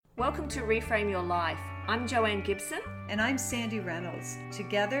Welcome to Reframe Your Life. I'm Joanne Gibson. And I'm Sandy Reynolds.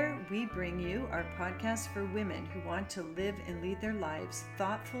 Together, we bring you our podcast for women who want to live and lead their lives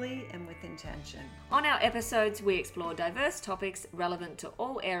thoughtfully and with intention. On our episodes, we explore diverse topics relevant to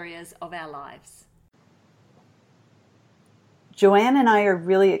all areas of our lives. Joanne and I are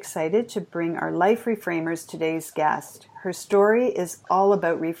really excited to bring our Life Reframers today's guest. Her story is all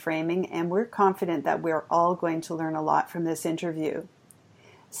about reframing, and we're confident that we're all going to learn a lot from this interview.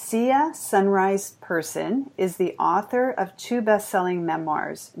 Sia Sunrise Person is the author of two best-selling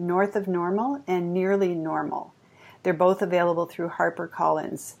memoirs, North of Normal and Nearly Normal. They're both available through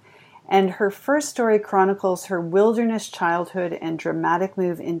HarperCollins. And her first story chronicles her wilderness childhood and dramatic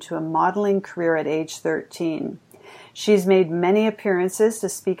move into a modeling career at age 13. She's made many appearances to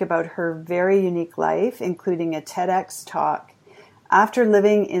speak about her very unique life, including a TEDx talk. After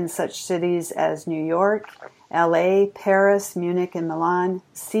living in such cities as New York, LA, Paris, Munich, and Milan,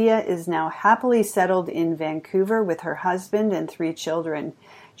 Sia is now happily settled in Vancouver with her husband and 3 children.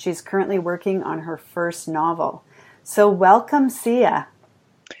 She's currently working on her first novel. So welcome, Sia.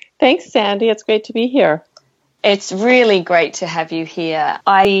 Thanks, Sandy. It's great to be here. It's really great to have you here.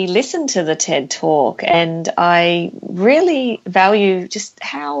 I listened to the TED Talk and I really value just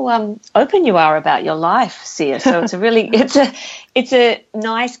how open you are about your life, Sia. So it's a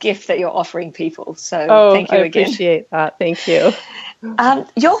nice gift that you're offering people. So thank you again. I appreciate that. Thank you.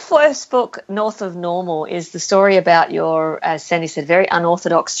 Your first book, North of Normal, is the story about your, as Sandy said, very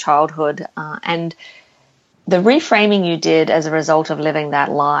unorthodox childhood and the reframing you did as a result of living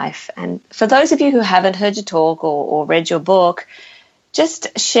that life. And for those of you who haven't heard you talk or read your book,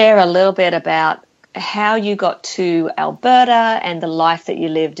 just share a little bit about how you got to Alberta and the life that you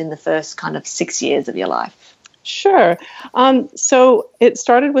lived in the first kind of 6 years of your life. Sure. So it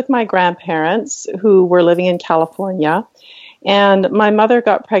started with my grandparents who were living in California. And my mother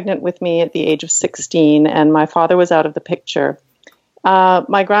got pregnant with me at the age of 16, and my father was out of the picture.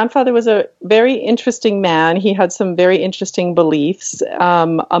 My grandfather was a very interesting man. He had some very interesting beliefs.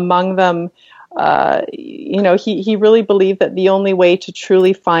 Among them, he really believed that the only way to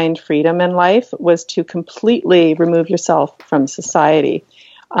truly find freedom in life was to completely remove yourself from society.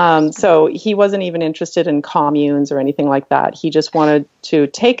 So he wasn't even interested in communes or anything like that. He just wanted to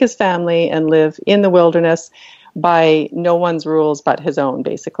take his family and live in the wilderness by no one's rules but his own,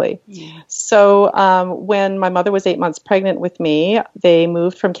 basically. Yeah. So when my mother was 8 months pregnant with me, they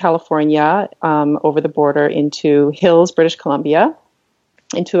moved from California over the border into Hills, British Columbia,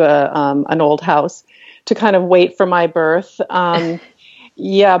 into an old house to kind of wait for my birth.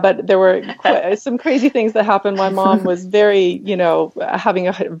 Yeah, but there were some crazy things that happened. My mom was very, having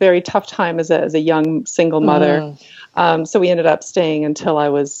a very tough time as a young single mother. So we ended up staying until I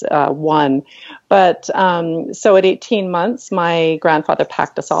was 1. But so at 18 months, my grandfather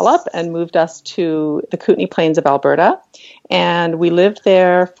packed us all up and moved us to the Kootenay Plains of Alberta. And we lived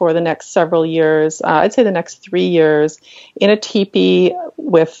there for the next several years, I'd say the next 3 years, in a teepee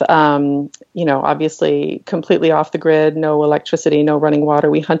with, obviously completely off the grid, no electricity, no running water.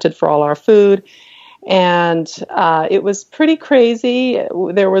 We hunted for all our food. And it was pretty crazy.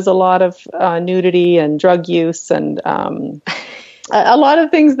 There was a lot of nudity and drug use and a lot of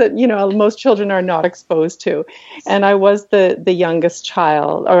things that, most children are not exposed to. And I was the youngest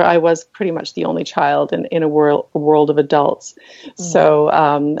child, or I was pretty much the only child in a world of adults. Mm. So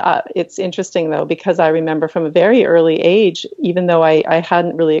it's interesting, though, because I remember from a very early age, even though I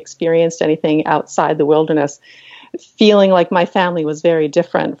hadn't really experienced anything outside the wilderness, feeling like my family was very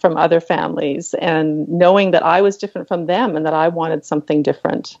different from other families and knowing that I was different from them and that I wanted something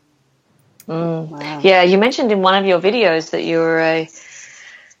different. Wow. Yeah, you mentioned in one of your videos that you were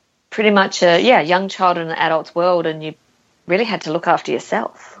pretty much a young child in an adult's world, and you really had to look after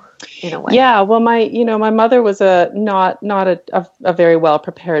yourself in a way. Yeah, well, my mother was not a very well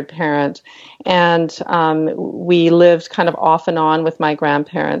prepared parent, and we lived kind of off and on with my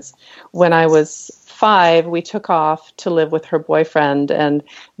grandparents. When I was 5, we took off to live with her boyfriend, and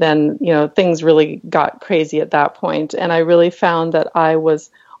then things really got crazy at that point, and I really found that I was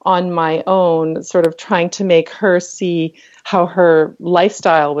on my own, sort of trying to make her see how her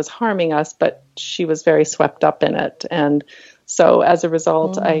lifestyle was harming us, but she was very swept up in it. And so as a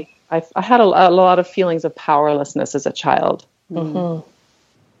result, I had a lot of feelings of powerlessness as a child. Mm-hmm.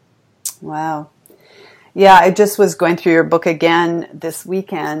 Wow. Yeah, I just was going through your book again this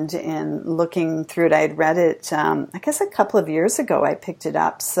weekend and looking through it. I had read it, I guess a couple of years ago I picked it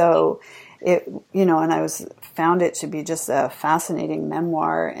up. So it, and I found it to be just a fascinating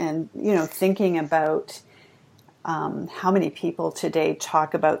memoir, and, thinking about how many people today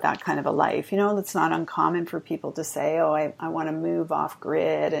talk about that kind of a life. It's not uncommon for people to say, oh, I want to move off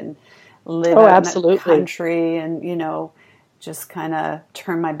grid and live out in the country and, just kind of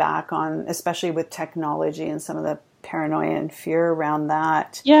turn my back on, especially with technology and some of the paranoia and fear around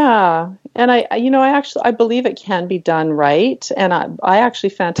that. Yeah. And I believe it can be done right. And I actually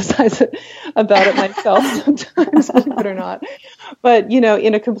fantasize about it myself sometimes, believe it or not. But,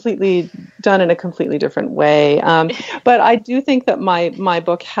 in a completely different way. But I do think that my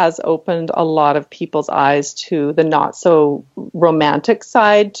book has opened a lot of people's eyes to the not so romantic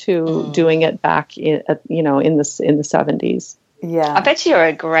side to doing it back in the 70s. Yeah. I bet you're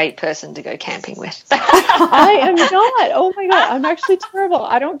a great person to go camping with. I am not. Oh my God. I'm actually terrible.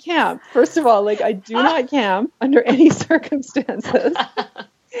 I don't camp. First of all, I do not camp under any circumstances.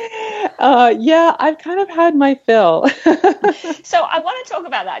 I've kind of had my fill. So I want to talk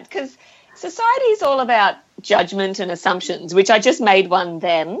about that because society is all about judgment and assumptions, which I just made one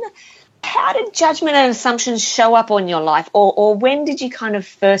then. How did judgment and assumptions show up on your life, or when did you kind of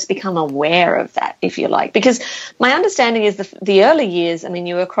first become aware of that, if you like? Because my understanding is the early years, I mean,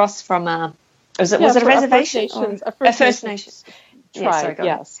 you were across from was it a reservation? A First Nations tribe,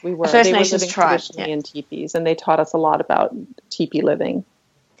 yes, we were. First Nations Nations were living tribe traditionally in teepees, and they taught us a lot about teepee living.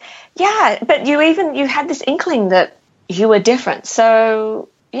 Yeah, but you had this inkling that you were different. So,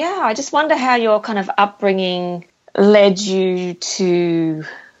 I just wonder how your kind of upbringing led you to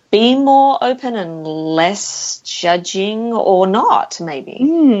be more open and less judging, or not,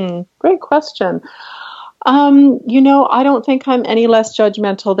 maybe? Great question. I don't think I'm any less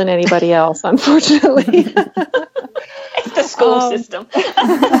judgmental than anybody else, unfortunately. It's the school system.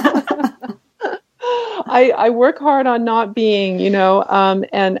 I work hard on not being,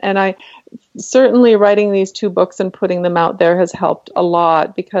 and I certainly writing these 2 books and putting them out there has helped a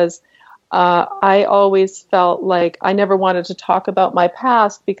lot because I always felt like I never wanted to talk about my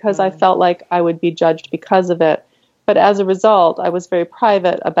past because I felt like I would be judged because of it. But as a result, I was very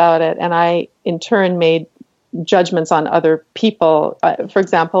private about it, and I, in turn, made judgments on other people. For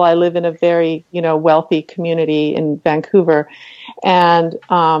example, I live in a very, wealthy community in Vancouver. And,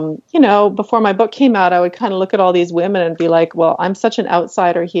 before my book came out, I would kind of look at all these women and be like, well, I'm such an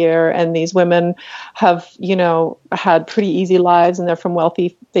outsider here. And these women have, had pretty easy lives, and they're from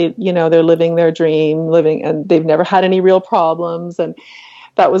wealthy, they're living their dream, and they've never had any real problems. And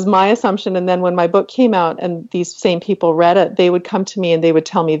that was my assumption. And then when my book came out and these same people read it, they would come to me and they would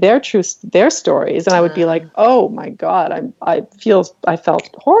tell me their stories. And I would be like, oh my God, I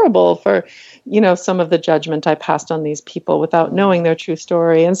felt horrible for, some of the judgment I passed on these people without knowing their true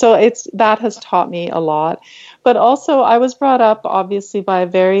story. And so that has taught me a lot. But also I was brought up obviously by a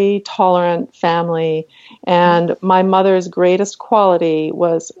very tolerant family. And my mother's greatest quality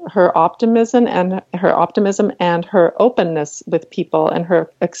was her optimism and her openness with people and her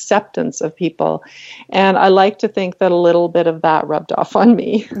acceptance of people. And I like to think that a little bit of that rubbed off on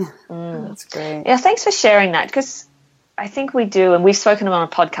me. That's great. Yeah, thanks for sharing that, because I think we do, and we've spoken on a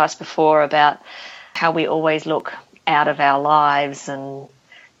podcast before about how we always look out of our lives and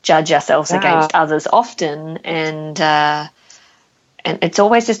judge ourselves against others often, and it's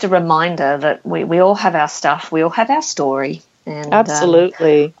always just a reminder that we all have our stuff, we all have our story. And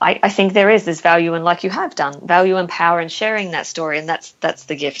absolutely. I think there is this value in, like you have done, value and power in sharing that story, and that's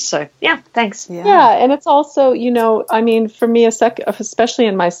the gift. So thanks. Yeah, and it's also, for me, especially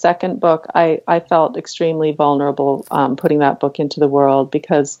in my second book, I felt extremely vulnerable putting that book into the world,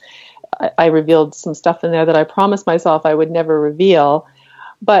 because I revealed some stuff in there that I promised myself I would never reveal.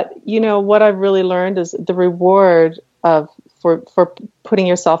 But what I've really learned is the reward for putting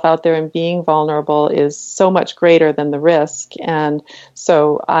yourself out there and being vulnerable is so much greater than the risk. And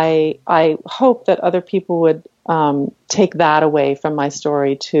so I hope that other people would take that away from my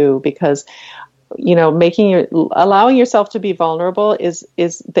story too, because allowing yourself to be vulnerable is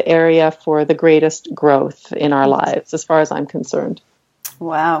the area for the greatest growth in our lives, as far as I'm concerned.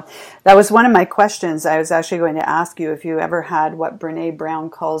 Wow. That was one of my questions. I was actually going to ask you if you ever had what Brené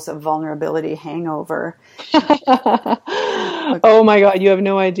Brown calls a vulnerability hangover. Oh my God, you have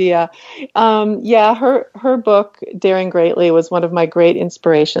no idea. Her book, Daring Greatly, was one of my great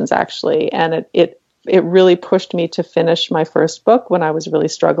inspirations, actually. And it really pushed me to finish my first book when I was really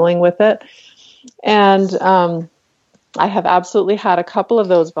struggling with it. And I have absolutely had a couple of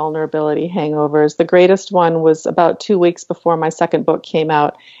those vulnerability hangovers. The greatest one was about 2 weeks before my second book came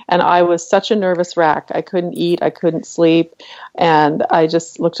out, and I was such a nervous wreck. I couldn't eat, I couldn't sleep, and I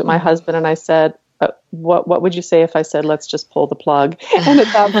just looked at my husband and I said, what would you say if I said, let's just pull the plug? And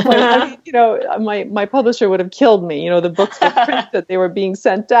at that point, I mean, you know, my publisher would have killed me. You know, the books were printed, they were being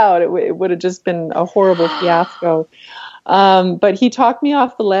sent out. It would have just been a horrible fiasco. But he talked me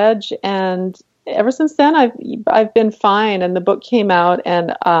off the ledge, and ever since then, I've been fine. And the book came out,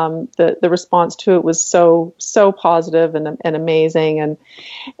 and the response to it was so positive and amazing. And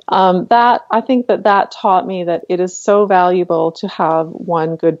that, I think that taught me that it is so valuable to have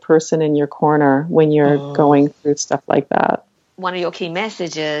one good person in your corner when you're going through stuff like that. One of your key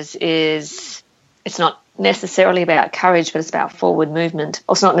messages is it's not necessarily about courage, but it's about forward movement.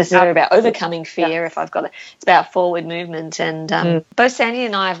 Or it's not necessarily about overcoming fear. If I've got it, it's about forward movement. And both Sandy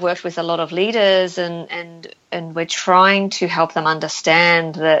and I have worked with a lot of leaders, and we're trying to help them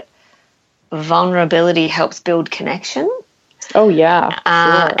understand that vulnerability helps build connection. Oh yeah, sure.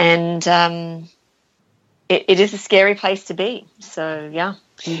 And it is a scary place to be. So yeah.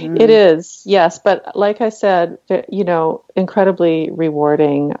 Mm-hmm. It is, yes, but like I said, you know, incredibly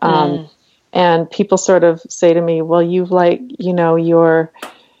rewarding. And people sort of say to me, well, you've how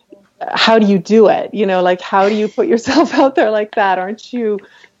do you do it? You know, like, how do you put yourself out there like that? Aren't you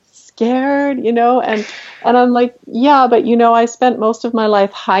scared? You know, and I'm like, yeah, but you know, I spent most of my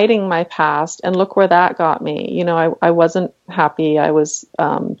life hiding my past, and look where that got me. You know, I wasn't happy. I was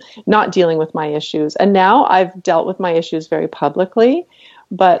not dealing with my issues. And now I've dealt with my issues very publicly,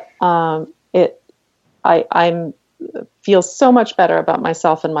 but I'm feel so much better about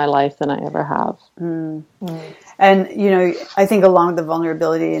myself and my life than I ever have. And, you know, I think along with the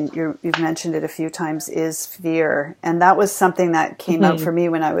vulnerability, and you've mentioned it a few times, is fear. And that was something that came out for me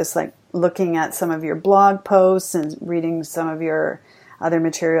when I was like looking at some of your blog posts and reading some of your other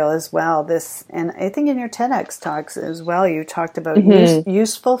material as well. And I think in your TEDx talks as well, you talked about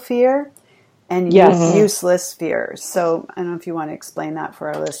useful fear and useless fear. So I don't know if you want to explain that for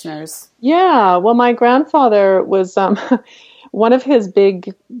our listeners. Yeah, well, my grandfather was, one of his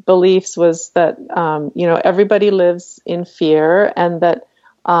big beliefs was that, you know, everybody lives in fear, and that,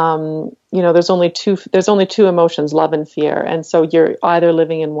 you know, there's only two emotions, love and fear. And so you're either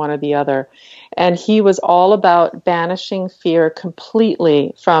living in one or the other. And he was all about banishing fear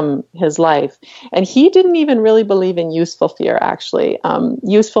completely from his life. And he didn't even really believe in useful fear, actually.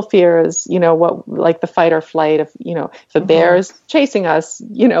 Useful fear is, you know, what, like the fight or flight of, you know, if a bear is chasing us,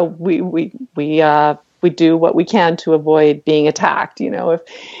 you know, we do what we can to avoid being attacked. You know,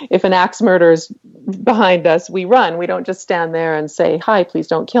 if an axe murder is behind us, we run. We don't just stand there and say, hi, please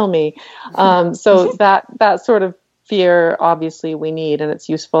don't kill me. So that sort of fear, obviously, we need, and it's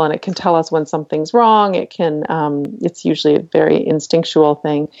useful, and it can tell us when something's wrong. It can, it's usually a very instinctual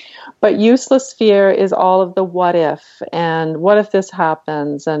thing. But useless fear is all of the what if, and what if this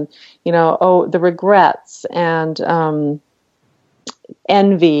happens, and, you know, the regrets, and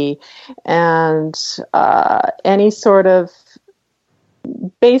envy, and any sort of,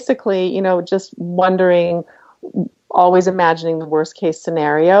 basically, you know, just wondering, always imagining the worst case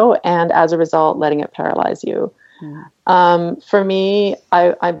scenario, and as a result, letting it paralyze you. For me,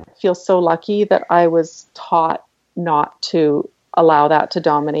 I feel so lucky that I was taught not to allow that to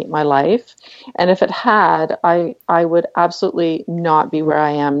dominate my life. And if it had, I would absolutely not be where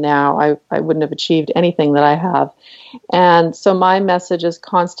I am now. I wouldn't have achieved anything that I have. And so my message is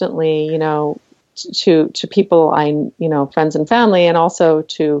constantly, you know, to people you know, friends and family, and also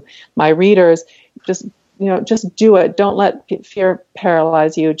to my readers, just, you know, just do it. Don't let fear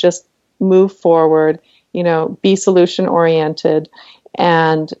paralyze you. Just move forward. You know, be solution oriented,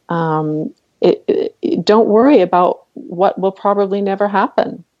 and don't worry about what will probably never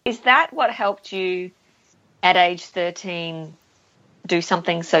happen. Is that what helped you at age 13 do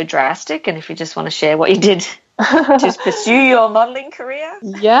something so drastic? And if you just want to share what you did to pursue your modeling career?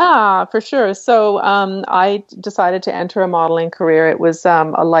 Yeah, for sure. So I decided to enter a modeling career. It was a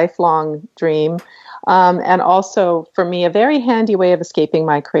lifelong dream. And also, for me, a very handy way of escaping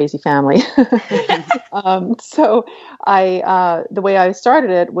my crazy family. So the way I started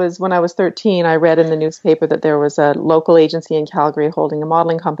it was when I was 13, I read in the newspaper that there was a local agency in Calgary holding a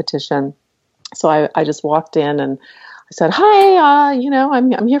modeling competition. So I just walked in and I said, hi, you know,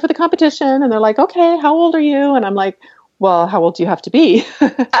 I'm here for the competition. And they're like, okay, how old are you? And I'm like, well, how old do you have to be?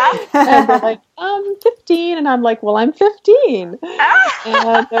 And they're like, 15. And I'm like, well, I'm 15.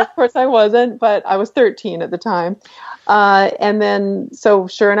 And of course I wasn't, but I was 13 at the time. And then, so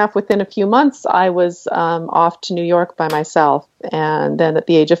sure enough, within a few months, I was off to New York by myself. And then at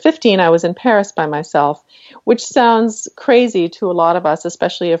the age of 15, I was in Paris by myself, which sounds crazy to a lot of us,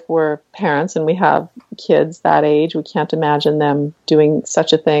 especially if we're parents and we have kids that age. We can't imagine them doing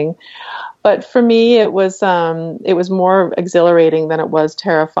such a thing. But for me, it was more exhilarating than it was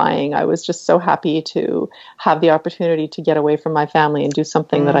terrifying. I was just so happy to have the opportunity to get away from my family and do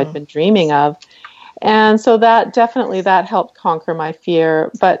something that I'd been dreaming of. And so that helped conquer my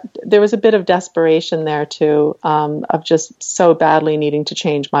fear. But there was a bit of desperation there too, of just so badly needing to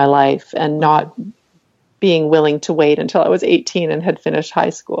change my life and not being willing to wait until I was 18 and had finished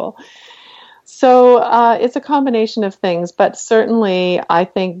high school. So it's a combination of things, but certainly I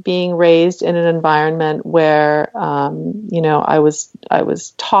think being raised in an environment where, I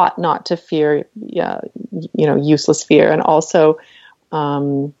was taught not to fear, useless fear, and also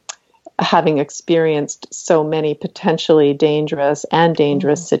having experienced so many potentially dangerous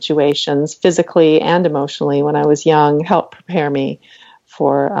situations, physically and emotionally, when I was young, helped prepare me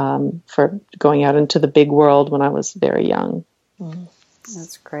for going out into the big world when I was very young.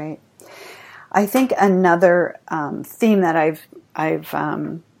 That's great. I think another theme that I've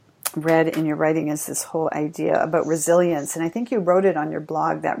read in your writing is this whole idea about resilience. And I think you wrote it on your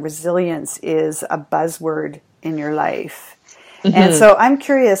blog that resilience is a buzzword in your life. Mm-hmm. And so I'm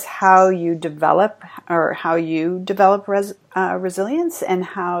curious how you develop resilience, and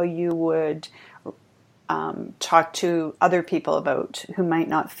how you would talk to other people about who might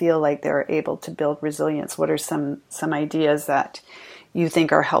not feel like they're able to build resilience. What are some ideas that you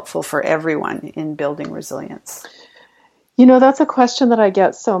think are helpful for everyone in building resilience? That's a question that I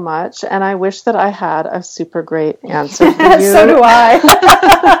get so much, and I wish that I had a super great answer for you. So do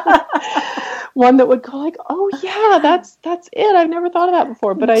I. One that would go like, oh yeah, that's it. I've never thought of that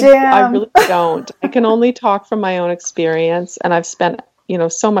before, but I really don't. I can only talk from my own experience, and I've spent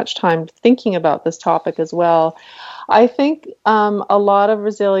so much time thinking about this topic as well. I think a lot of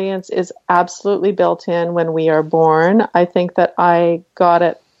resilience is absolutely built in when we are born. I think that I got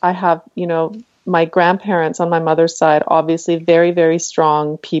it. I have, my grandparents on my mother's side, obviously very, very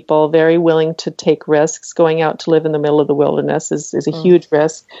strong people, very willing to take risks. Going out to live in the middle of the wilderness is a huge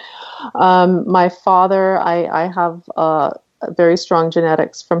risk. My father, I have very strong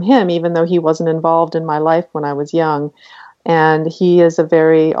genetics from him, even though he wasn't involved in my life when I was young. And he is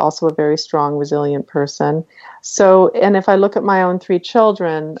also a very strong, resilient person. So, and if I look at my own 3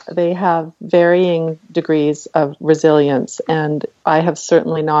 children, they have varying degrees of resilience, and I have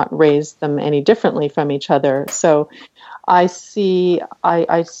certainly not raised them any differently from each other. So I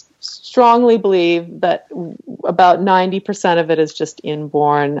strongly believe that about 90% of it is just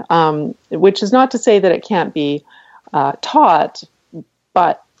inborn, which is not to say that it can't be taught,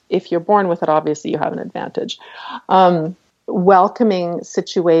 but if you're born with it, obviously you have an advantage. Welcoming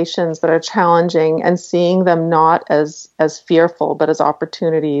situations that are challenging and seeing them not as fearful, but as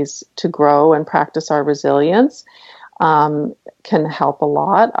opportunities to grow and practice our resilience can help a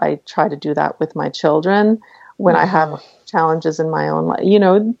lot. I try to do that with my children when I have challenges in my own life.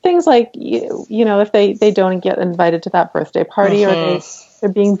 Things like, if they don't get invited to that birthday party, or they're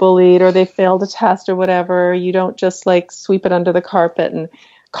being bullied, or they failed a test or whatever, you don't just like sweep it under the carpet and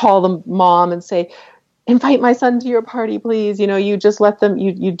call the mom and say, invite my son to your party, please. You just let them,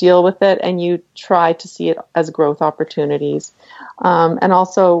 you deal with it, and you try to see it as growth opportunities. And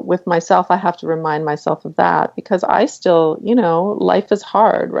also with myself, I have to remind myself of that, because I still, life is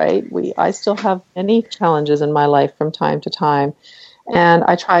hard, right? I still have many challenges in my life from time to time. And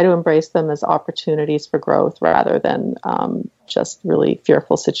I try to embrace them as opportunities for growth rather than just really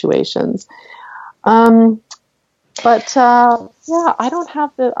fearful situations. But I don't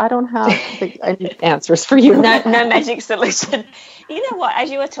have any answers for you. No magic solution. You know what? As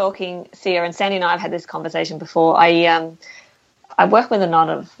you were talking, Thea, and Sandy and I have had this conversation before. I work with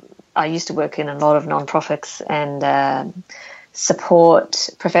I used to work in a lot of nonprofits and support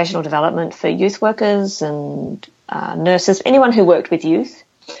professional development for youth workers and nurses, anyone who worked with youth.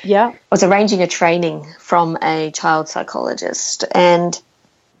 Yeah, I was arranging a training from a child psychologist, and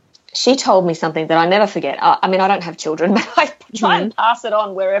she told me something that I never forget. I don't have children, but I try and pass it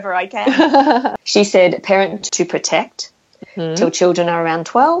on wherever I can. She said, parent to protect till children are around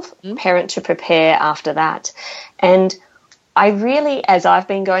 12, parent to prepare after that. And I really, as I've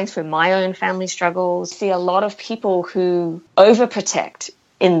been going through my own family struggles, see a lot of people who overprotect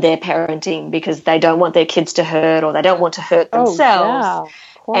in their parenting because they don't want their kids to hurt, or they don't want to hurt themselves.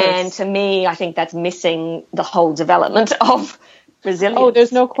 Yeah, and to me, I think that's missing the whole development of resilience. Oh,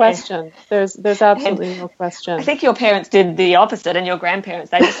 there's no question. There's absolutely no question. I think your parents did the opposite, and your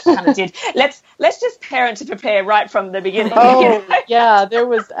grandparents, they just kind of did. Let's just parent to prepare right from the beginning. Oh, yeah, there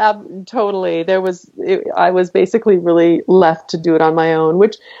was totally. I was basically really left to do it on my own,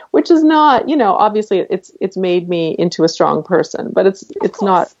 which is not, obviously it's made me into a strong person, but it's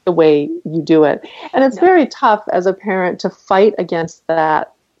not the way you do it. And it's very tough as a parent to fight against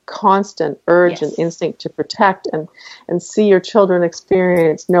that constant urge and instinct to protect and see your children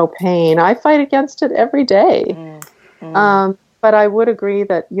experience no pain. I fight against it every day. But I would agree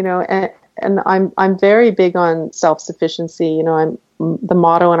that, and I'm very big on self-sufficiency. The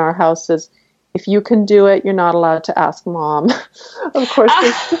motto in our house is, if you can do it, you're not allowed to ask mom. Of course,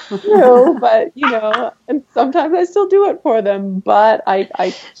 but and sometimes I still do it for them. But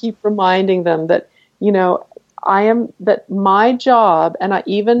I keep reminding them that, that my job, and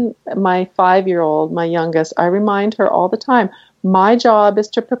even my 5-year-old, my youngest, I remind her all the time, my job is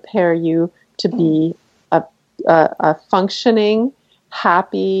to prepare you to be a functioning,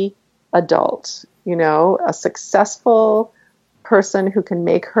 happy adult, a successful person who can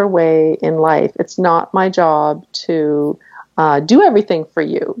make her way in life. It's not my job to do everything for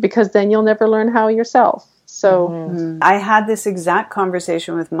you, because then you'll never learn how yourself. So I had this exact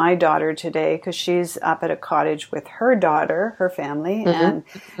conversation with my daughter today, because she's up at a cottage with her daughter, her family, and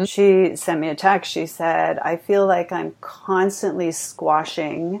she sent me a text. She said, I feel like I'm constantly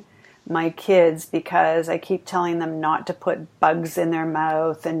squashing my kids because I keep telling them not to put bugs in their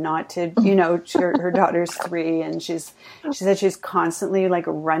mouth and not to, her daughter's 3, and she said she's constantly like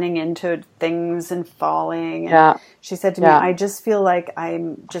running into things and falling. And she said to me, I just feel like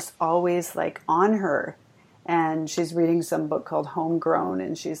I'm just always like on her. And she's reading some book called Homegrown,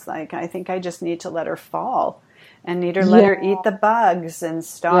 and she's like, I think I just need to let her fall and let her eat the bugs and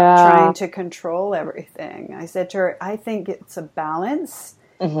stop trying to control everything. I said to her, I think it's a balance.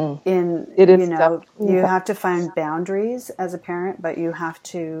 It is, you have to find boundaries as a parent, but you have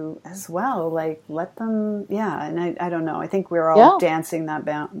to as well, like, let them, and I don't know, I think we're all dancing that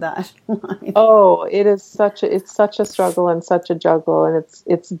line. Oh, it's such a struggle and such a juggle, and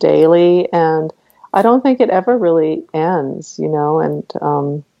it's daily, and I don't think it ever really ends, and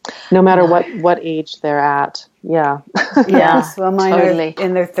no matter what age they're at. Yes, well, mine are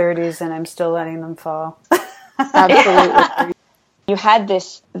in their 30s, and I'm still letting them fall. Absolutely. You had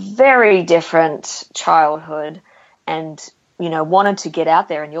this very different childhood and, wanted to get out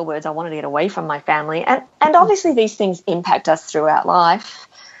there. In your words, I wanted to get away from my family. And obviously these things impact us throughout life.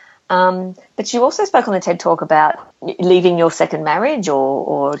 But you also spoke on the TED Talk about leaving your second marriage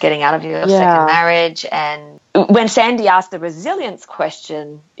or getting out of your second marriage. And when Sandy asked the resilience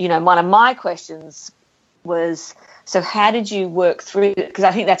question, one of my questions was, so how did you work through, because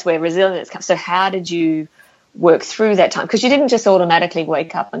I think that's where resilience comes. So how did you work through that time? Because you didn't just automatically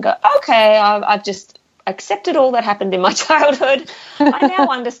wake up and go, okay, I've just accepted all that happened in my childhood. I now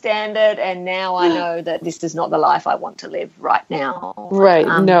understand it, and now I know that this is not the life I want to live right now. Right,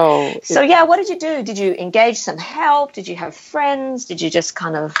 no. So, what did you do? Did you engage some help? Did you have friends? Did you just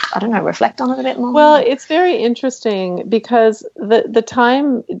kind of, reflect on it a bit more? Well, it's very interesting because the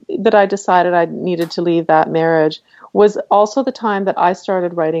time that I decided I needed to leave that marriage was also the time that I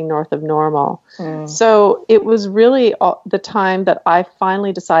started writing North of Normal. So it was really the time that I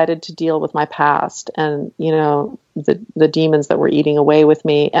finally decided to deal with my past and, the demons that were eating away with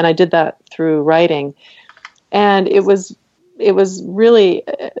me. And I did that through writing. And it was really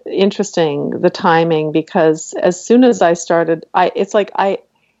interesting, the timing, because as soon as I started,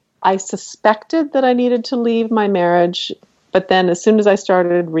 I suspected that I needed to leave my marriage. But then as soon as I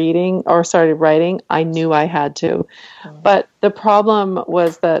started writing, I knew I had to. But the problem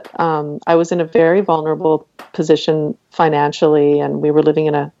was that I was in a very vulnerable position financially, and we were living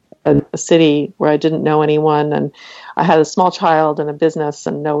in a city where I didn't know anyone, and I had a small child and a business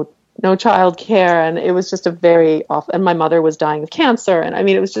and no child care, and it was just a very awful, and my mother was dying of cancer, and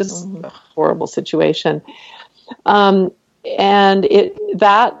it was just a horrible situation. And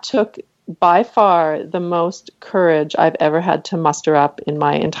that took by far the most courage I've ever had to muster up in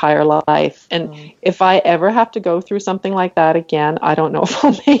my entire life. And if I ever have to go through something like that again, I don't know if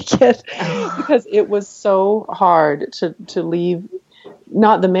I'll make it, because it was so hard to leave,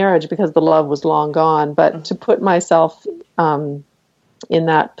 not the marriage because the love was long gone, but to put myself in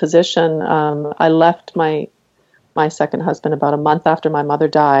that position. I left my second husband about a month after my mother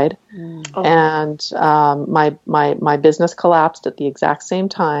died, and my business collapsed at the exact same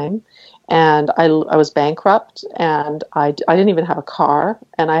time. And I was bankrupt, and I didn't even have a car,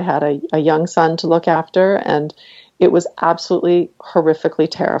 and I had a young son to look after, and it was absolutely horrifically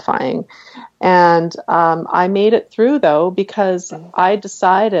terrifying. And I made it through, though, because I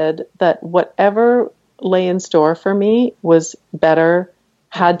decided that whatever lay in store for me was better,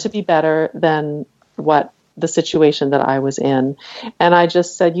 had to be better than what the situation that I was in. And I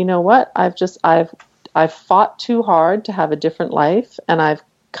just said, you know what? I've fought too hard to have a different life, and I've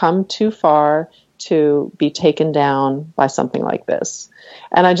come too far to be taken down by something like this.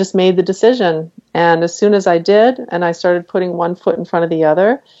 And I just made the decision. And as soon as I did, and I started putting one foot in front of the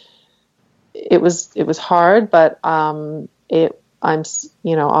other, it was hard, but obviously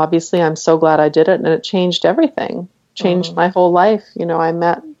I'm so glad I did it, and it changed everything. Changed my whole life.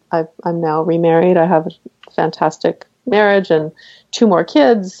 I'm now remarried. I have a fantastic marriage and 2 more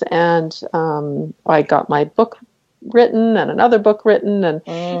kids, and I got my book written and another book written, and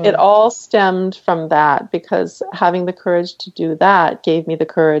it all stemmed from that, because having the courage to do that gave me the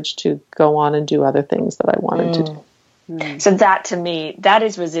courage to go on and do other things that I wanted to do. So that, to me, that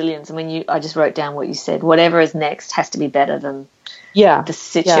is resilience. I mean, I just wrote down what you said. Whatever is next has to be better than the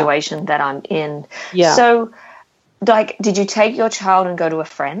situation that I'm in. Yeah. So, like, did you take your child and go to a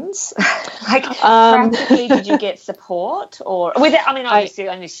friend's? Practically, did you get support, or with it? I mean, obviously,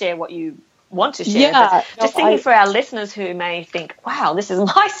 only share what you want to share. Yeah, but just thinking for our listeners who may think, "Wow, this is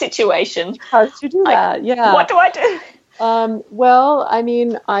my situation." How did you do that? Yeah. What do I do? Well, I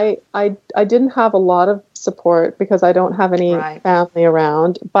mean, I didn't have a lot of support because I don't have any family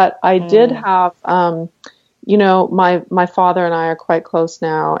around, but I did have, my father and I are quite close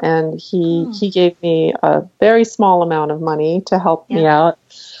now, and he gave me a very small amount of money to help me out,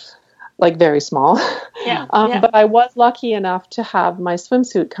 like very small. But I was lucky enough to have my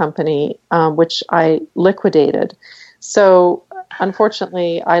swimsuit company, which I liquidated. So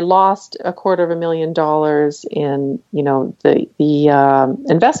unfortunately, I lost $250,000 in, the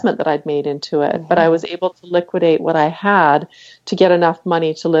investment that I'd made into it. But I was able to liquidate what I had to get enough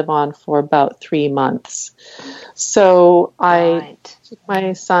money to live on for about 3 months. So I took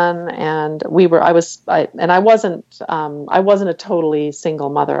my son, and I wasn't a totally single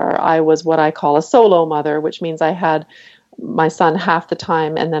mother. I was what I call a solo mother, which means I had my son half the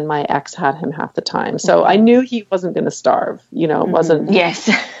time, and then my ex had him half the time. So I knew he wasn't going to starve. It wasn't. Yes.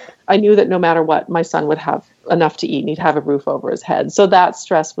 I knew that no matter what, my son would have enough to eat, and he'd have a roof over his head. So that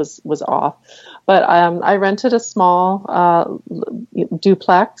stress was off. But I rented a small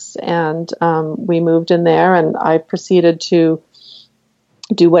duplex, and we moved in there, and I proceeded to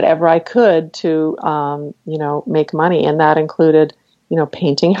do whatever I could to, make money. And that included,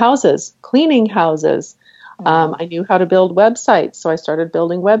 painting houses, cleaning houses. I knew how to build websites, so I started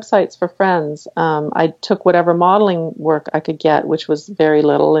building websites for friends. I took whatever modeling work I could get, which was very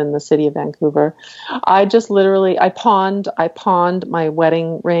little in the city of Vancouver. I just literally, I pawned my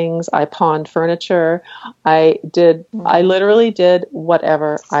wedding rings. I pawned furniture. I literally did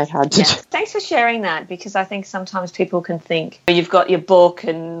whatever I had to do. Thanks for sharing that, because I think sometimes people can think you've got your book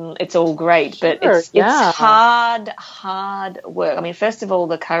and it's all great, but it's hard work. I mean, first of all,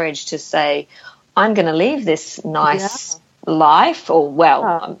 the courage to say, I'm going to leave this nice life,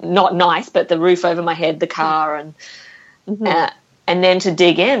 or not nice, but the roof over my head, the car, and then to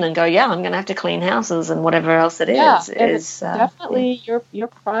dig in and go, I'm going to have to clean houses and whatever else it is. Definitely your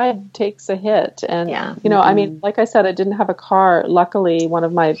pride takes a hit. And, I mean, like I said, I didn't have a car. Luckily, one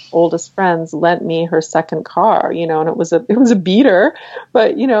of my oldest friends lent me her second car, and it was a beater,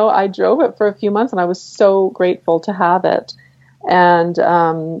 but, I drove it for a few months, and I was so grateful to have it. And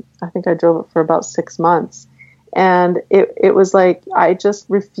I think I drove it for about 6 months. And it was like I just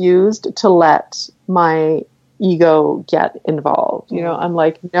refused to let my ego get involved. I'm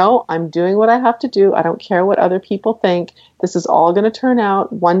like, no, I'm doing what I have to do. I don't care what other people think. This is all going to turn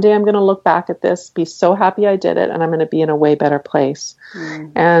out. One day I'm going to look back at this, be so happy I did it, and I'm going to be in a way better place.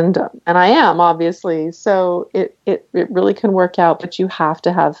 And I am, obviously. So it really can work out, but you have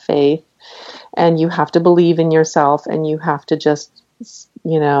to have faith. And you have to believe in yourself, and you have to just,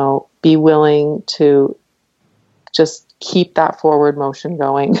 be willing to just keep that forward motion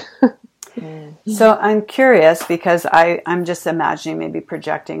going. So I'm curious, because I'm just imagining, maybe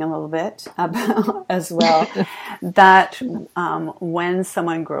projecting a little bit as well, that when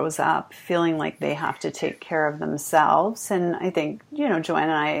someone grows up feeling like they have to take care of themselves, and I think, Joanne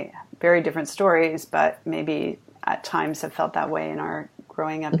and I, very different stories, but maybe at times have felt that way in our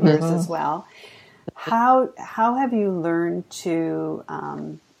growing up years as well. How have you learned to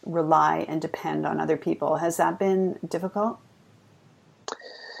rely and depend on other people? Has that been difficult?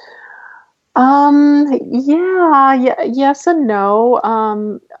 Yes and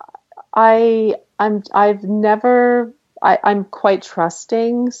no. I've never I'm quite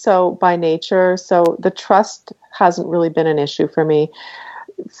trusting, so by nature, so the trust hasn't really been an issue for me.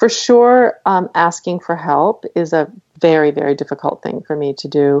 For sure, asking for help is a very, very difficult thing for me to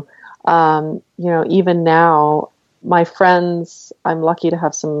do. Even now, my friends, I'm lucky to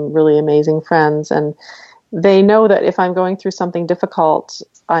have some really amazing friends, and they know that if I'm going through something difficult,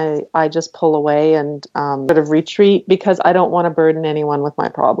 I just pull away and sort of retreat, because I don't want to burden anyone with my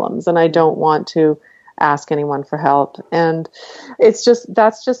problems, and I don't want to ask anyone for help. And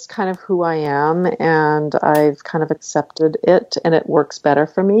that's just kind of who I am, and I've kind of accepted it, and it works better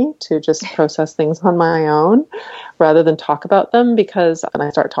for me to just process things on my own rather than talk about them, because when I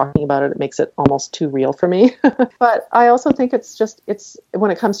start talking about it, it makes it almost too real for me. But I also think it's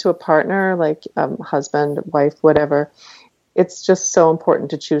when it comes to a partner, like husband, wife, whatever, it's just so important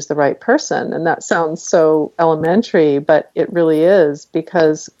to choose the right person. And that sounds so elementary, but it really is,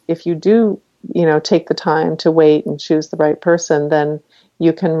 because if you do take the time to wait and choose the right person, then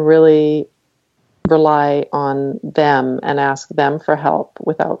you can really rely on them and ask them for help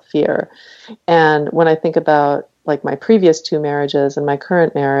without fear. And when I think about like my previous 2 marriages and my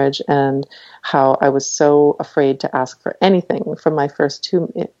current marriage, and how I was so afraid to ask for anything from my first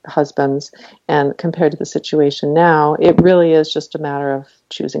 2 husbands, and compared to the situation now, it really is just a matter of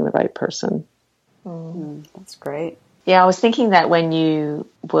choosing the right person. That's great. Yeah, I was thinking that when you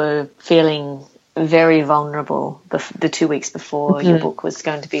were feeling very vulnerable the 2 weeks before your book was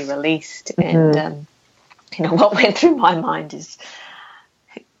going to be released, and what went through my mind is,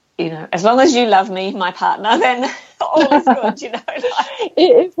 as long as you love me, my partner, then all is good.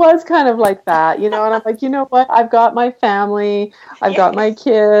 It was kind of like that, and I'm like, you know what? I've got my family, I've got my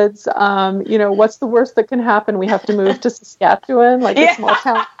kids. What's the worst that can happen? We have to move to Saskatchewan, like a small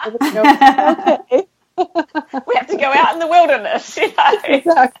town. Okay. We have to go out in the wilderness.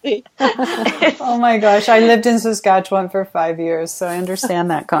 Exactly. Oh my gosh, I lived in Saskatchewan for 5 years, so I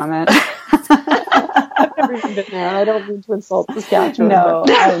understand that comment. I've never even been there, and I don't mean to insult Saskatchewan. No,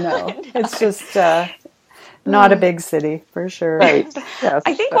 I know. It's just not a big city, for sure. Right. Yes.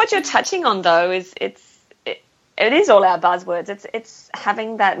 I think what you're touching on, though, is it is all our buzzwords. It's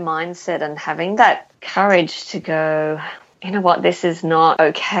having that mindset and having that courage to go, you know what, this is not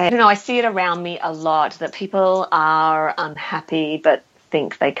okay. I see it around me a lot, that people are unhappy but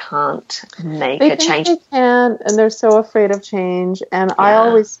think they can't make a change. They can, and they're so afraid of change. And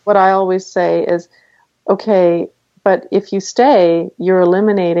what I always say is, okay, but if you stay, you're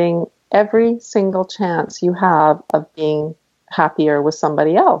eliminating every single chance you have of being happier with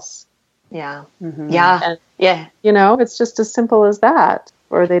somebody else. Yeah. Mm-hmm. Yeah. And, it's just as simple as that.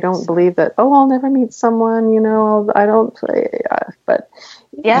 Or they don't believe that, I'll never meet someone, I don't, but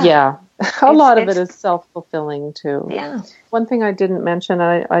yeah. A lot of it is self-fulfilling too. Yeah. One thing I didn't mention,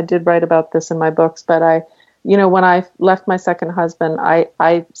 I did write about this in my books, but when I left my second husband, I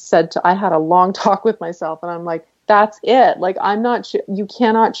had a long talk with myself, and I'm like, that's it. Like, you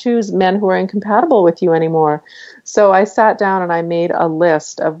cannot choose men who are incompatible with you anymore. So I sat down and I made a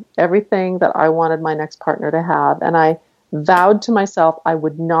list of everything that I wanted my next partner to have. And I vowed to myself I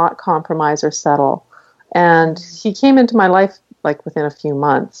would not compromise or settle. And he came into my life like within a few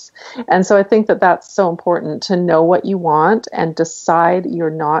months. And so I think that that's so important, to know what you want and decide you're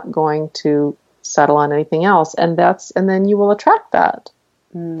not going to settle on anything else. And then you will attract that.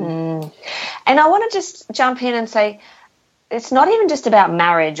 And I want to just jump in and say, it's not even just about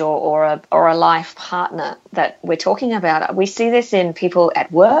marriage or a life partner that we're talking about. We see this in people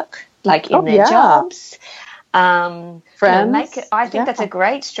at work, like in their jobs. Friends. I think that's a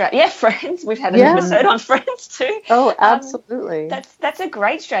great strategy. Yeah, friends. We've had an episode on friends too. Oh, absolutely. That's a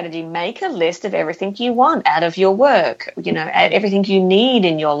great strategy. Make a list of everything you want out of your work, everything you need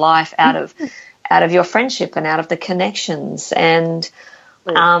in your life out of your friendship and out of the connections, and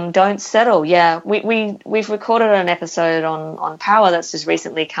don't settle. Yeah, we've recorded an episode on power that's just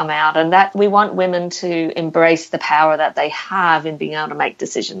recently come out, and that we want women to embrace the power that they have in being able to make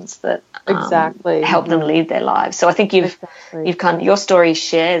decisions that help them lead their lives. So I think your story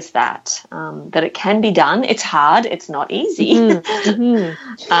shares that it can be done. It's hard. It's not easy. And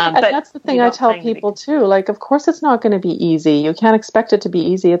that's the thing I tell people too. Like, of course, it's not going to be easy. You can't expect it to be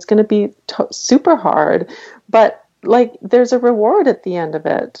easy. It's going to be super hard, but like, there's a reward at the end of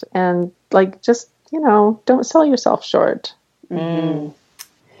it. And like, just, don't sell yourself short. Mm-hmm.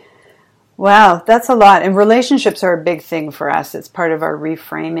 Wow, that's a lot. And relationships are a big thing for us. It's part of our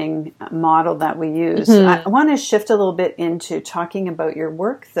reframing model that we use. I want to shift a little bit into talking about your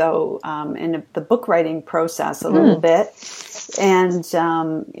work, though, in the book writing process a little bit. And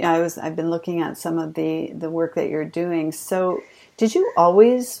I've been looking at some of the work that you're doing. So Did you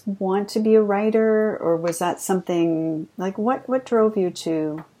always want to be a writer, or was that something like what drove you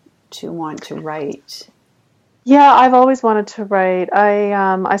to want to write? Yeah, I've always wanted to write.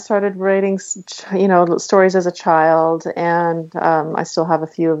 I started writing, stories as a child, and I still have a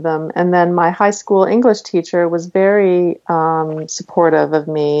few of them. And then my high school English teacher was very supportive of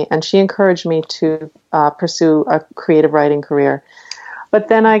me, and she encouraged me to pursue a creative writing career. But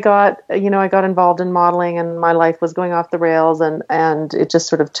then I got involved in modeling, and my life was going off the rails, and it just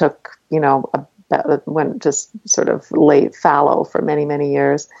sort of took, went just sort of late fallow for many, many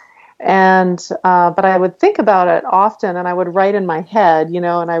years. And, but I would think about it often, and I would write in my head,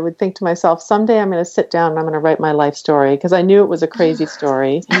 and I would think to myself, someday I'm going to sit down and I'm going to write my life story, because I knew it was a crazy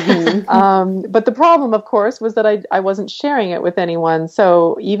story. But the problem, of course, was that I wasn't sharing it with anyone.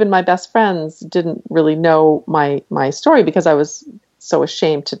 So even my best friends didn't really know my story, because I was so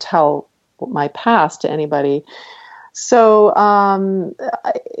ashamed to tell my past to anybody. So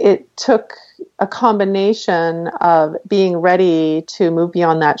it took a combination of being ready to move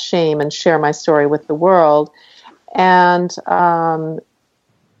beyond that shame and share my story with the world, and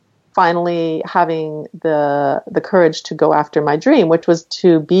finally having the courage to go after my dream, which was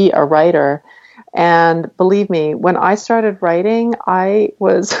to be a writer. And believe me, when I started writing, I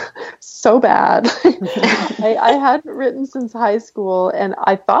was so bad. I hadn't written since high school, and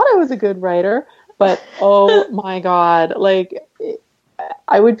I thought I was a good writer, but oh my God, like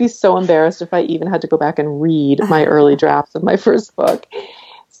I would be so embarrassed if I even had to go back and read my early drafts of my first book.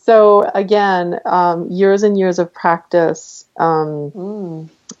 So again, years and years of practice,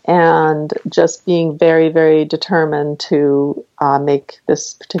 and just being very, very determined to make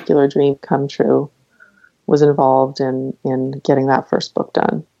this particular dream come true was involved in getting that first book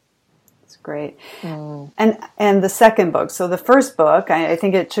done. That's great. And the second book. So the first book, I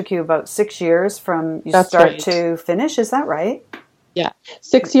think it took you about 6 years from start to finish. Is that right? Yeah,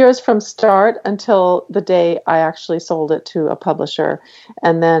 6 years from start until the day I actually sold it to a publisher.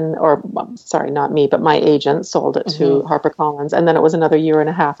 And then, not me, but my agent sold it to HarperCollins. And then it was another year and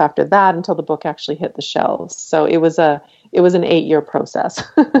a half after that until the book actually hit the shelves. So it was an 8-year process.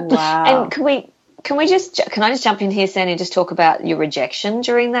 Wow. And can I just jump in here, Sandy, and just talk about your rejection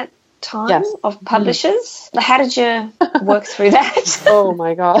during that time of publishers? How did you work through that? Oh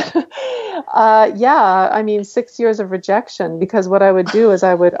my God. 6 years of rejection, because what I would do is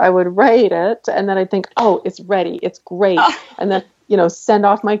I would write it, and then I'd think, oh, it's ready, it's great. And then, send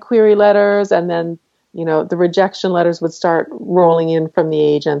off my query letters, and then, the rejection letters would start rolling in from the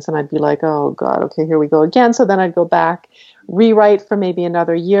agents, and I'd be like, oh God, okay, here we go again. So then I'd go back, rewrite for maybe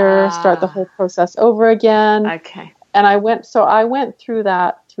another year, start the whole process over again. Okay. And I went through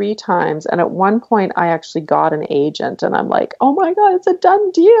that 3 times. And at one point I actually got an agent, and I'm like, oh my God, it's a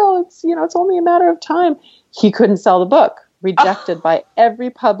done deal. It's only a matter of time. He couldn't sell the book, rejected by every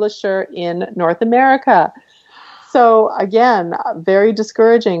publisher in North America. So again, very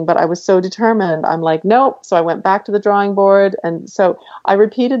discouraging, but I was so determined. I'm like, nope. So I went back to the drawing board. And so I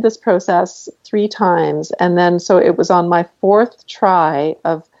repeated this process 3 times. And then, so it was on my 4th try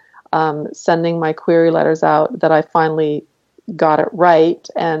of sending my query letters out that I finally got it right.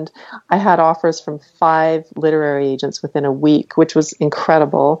 And I had offers from 5 literary agents within a week, which was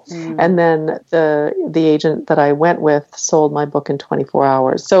incredible. And then the agent that I went with sold my book in 24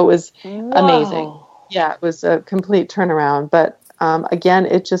 hours. So it was amazing. Yeah, it was a complete turnaround. But again,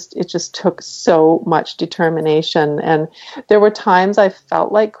 it just took so much determination. And there were times I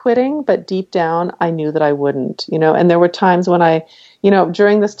felt like quitting, but deep down I knew that I wouldn't, and there were times when I,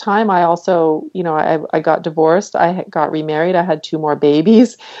 during this time, I also, I got divorced, I got remarried, I had 2 more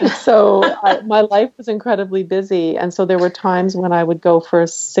babies. So my life was incredibly busy. And so there were times when I would go for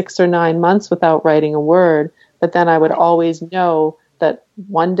 6 or 9 months without writing a word, but then I would always know that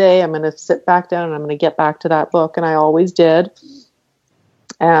one day I'm going to sit back down and I'm going to get back to that book. And I always did.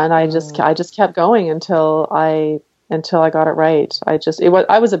 And I just kept going until I got it right.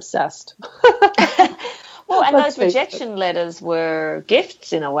 I was obsessed. Well, and those rejection letters were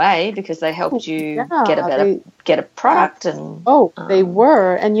gifts in a way, because they helped you get a product. And they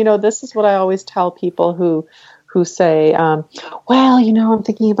were. And this is what I always tell people who say, I'm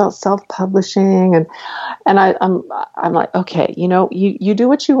thinking about self-publishing, and I'm like, okay, you do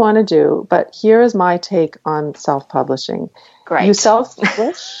what you want to do, but here is my take on self-publishing. Great. You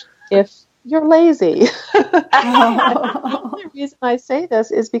self-publish if you're lazy. The only reason I say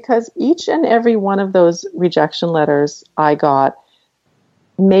this is because each and every one of those rejection letters I got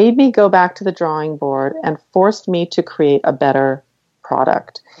made me go back to the drawing board and forced me to create a better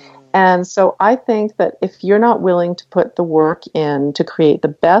product. And so I think that if you're not willing to put the work in to create the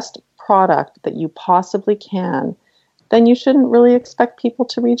best product that you possibly can, then you shouldn't really expect people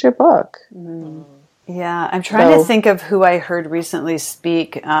to read your book. Yeah, I'm trying to think of who I heard recently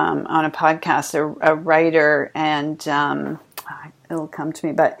speak on a podcast, a writer, and it'll come to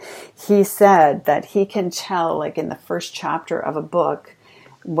me, but he said that he can tell, like in the first chapter of a book,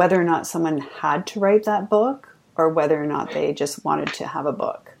 whether or not someone had to write that book or whether or not they just wanted to have a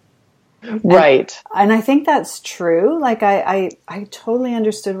book. Right. And I think that's true. Like I totally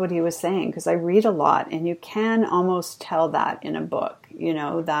understood what he was saying, because I read a lot and you can almost tell that in a book, you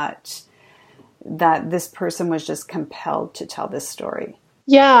know, that this person was just compelled to tell this story.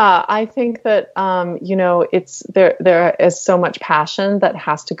 Yeah, I think that, you know, it's there is so much passion that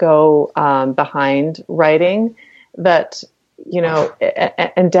has to go behind writing, that, you know,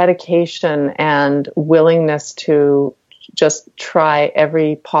 and dedication and willingness to just try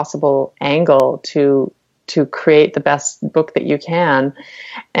every possible angle to create the best book that you can.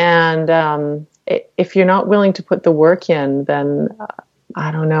 And if you're not willing to put the work in, then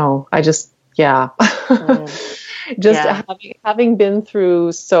I don't know. Having been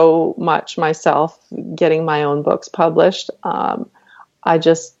through so much myself, getting my own books published, I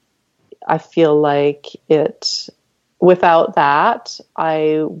feel like without that,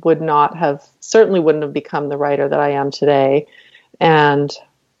 I certainly wouldn't have become the writer that I am today. And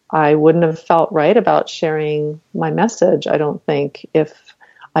I wouldn't have felt right about sharing my message, I don't think, if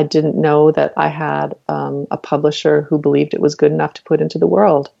I didn't know that I had a publisher who believed it was good enough to put into the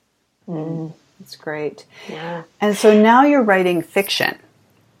world. That's great. Yeah. And so now you're writing fiction.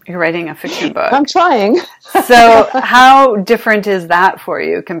 You're writing a fiction book. I'm trying. So how different is that for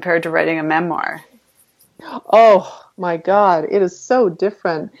you compared to writing a memoir? Oh my God, it is so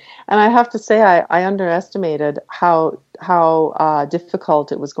different. And I have to say, I underestimated how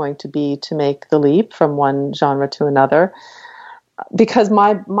difficult it was going to be to make the leap from one genre to another, because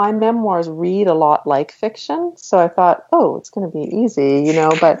my memoirs read a lot like fiction. So I thought, oh, it's going to be easy, you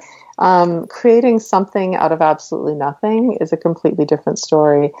know, but creating something out of absolutely nothing is a completely different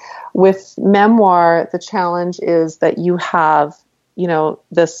story. With memoir, the challenge is that you have, you know,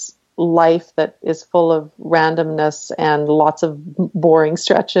 this life that is full of randomness and lots of boring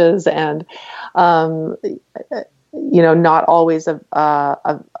stretches and, you know, not always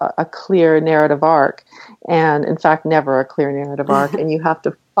a clear narrative arc, and in fact, never a clear narrative arc. And you have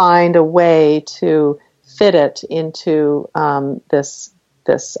to find a way to fit it into this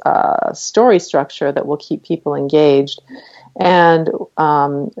story structure that will keep people engaged, and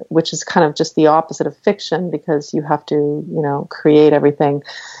which is kind of just the opposite of fiction, because you have to, you know, create everything.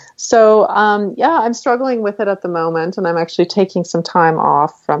 So, I'm struggling with it at the moment, and I'm actually taking some time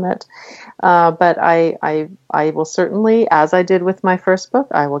off from it. But I will certainly, as I did with my first book,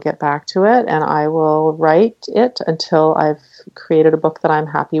 I will get back to it, and I will write it until I've created a book that I'm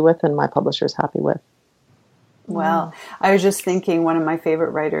happy with and my publisher's happy with. Well, I was just thinking, one of my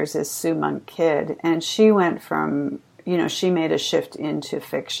favorite writers is Sue Monk Kidd, and she went from, you know, she made a shift into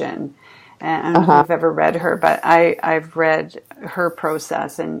fiction. And I don't know if you've ever read her, but I've read her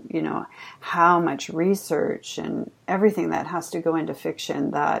process, and, you know, how much research and everything that has to go into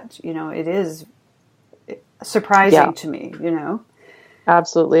fiction, that, you know, it is surprising to me, you know.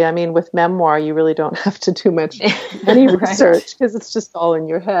 Absolutely. I mean, with memoir, you really don't have to do any research, because it's just all in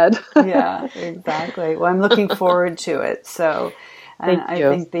your head. Yeah, exactly. Well, I'm looking forward to it. So, and I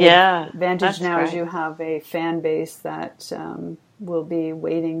think the advantage now is you have a fan base that will be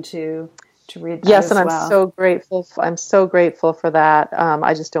waiting to read that. Yes, as and well. I'm so grateful. I'm so grateful for that.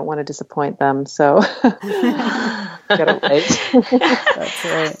 I just don't want to disappoint them. So, gotta wait. That's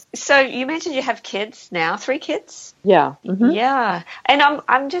right. So you mentioned you have kids now, 3 kids? Yeah. Mm-hmm. Yeah. And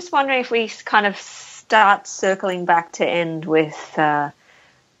I'm just wondering if we kind of start circling back to end with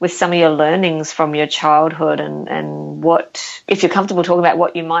some of your learnings from your childhood, and what, if you're comfortable talking about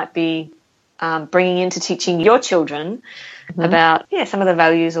what you might be bringing into teaching your children about some of the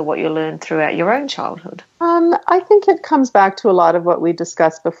values or what you learned throughout your own childhood. I think it comes back to a lot of what we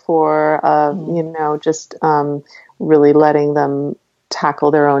discussed before, you know, just really letting them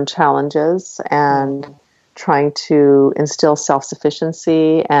tackle their own challenges and trying to instill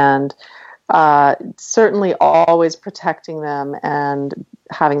self-sufficiency, and certainly always protecting them and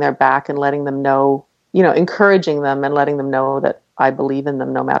having their back, and letting them know, you know, encouraging them and letting them know that I believe in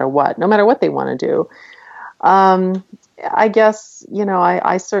them no matter what they want to do. I guess, you know,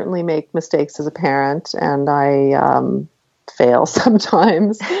 I certainly make mistakes as a parent, and I fail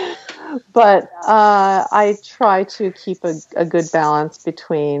sometimes, but I try to keep a good balance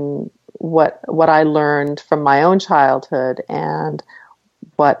between what I learned from my own childhood and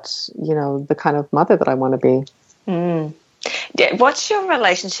what, you know, the kind of mother that I want to be. What's your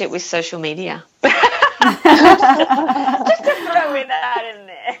relationship with social media? Just to throw that in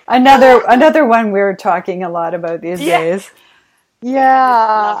there. Another one we're talking a lot about these days.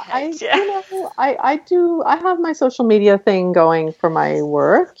 Yeah, Love-hate, I have my social media thing going for my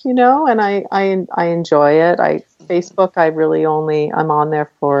work, and I enjoy it. Facebook, I'm on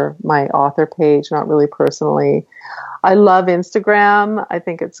there for my author page, not really personally. I love Instagram. I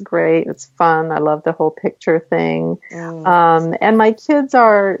think it's great. It's fun. I love the whole picture thing. And my kids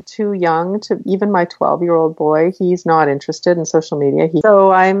are too young even my 12-year-old boy, he's not interested in social media. So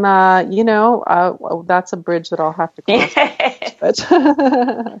I'm, that's a bridge that I'll have to cross.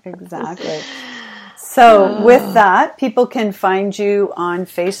 Exactly. So with that, people can find you on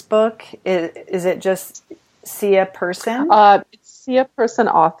Facebook. Is it just Sia Person? It's Sia Person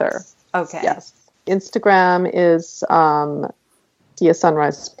Author. Okay. Yes. Instagram is Sia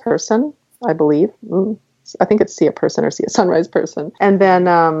Sunrise Person, I believe. I think it's Sia Person or Sia Sunrise Person. And then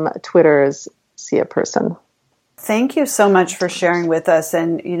Twitter is Sia Person. Thank you so much for sharing with us.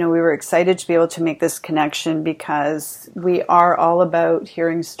 And, we were excited to be able to make this connection because we are all about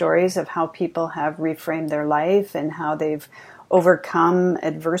hearing stories of how people have reframed their life and how they've overcome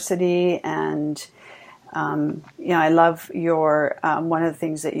adversity. And, I love your, one of the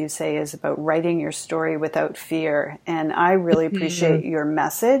things that you say is about writing your story without fear. And I really appreciate your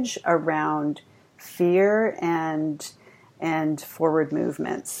message around fear and forward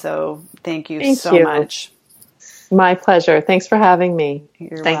movement. So thank you so much. My pleasure. Thanks for having me.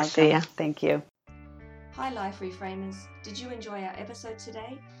 You're Thanks, welcome. Sia. Thank you. Hi, Life Reframers. Did you enjoy our episode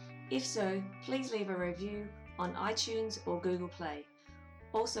today? If so, please leave a review on iTunes or Google Play.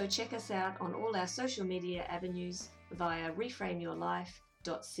 Also, check us out on all our social media avenues via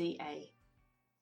reframeyourlife.ca.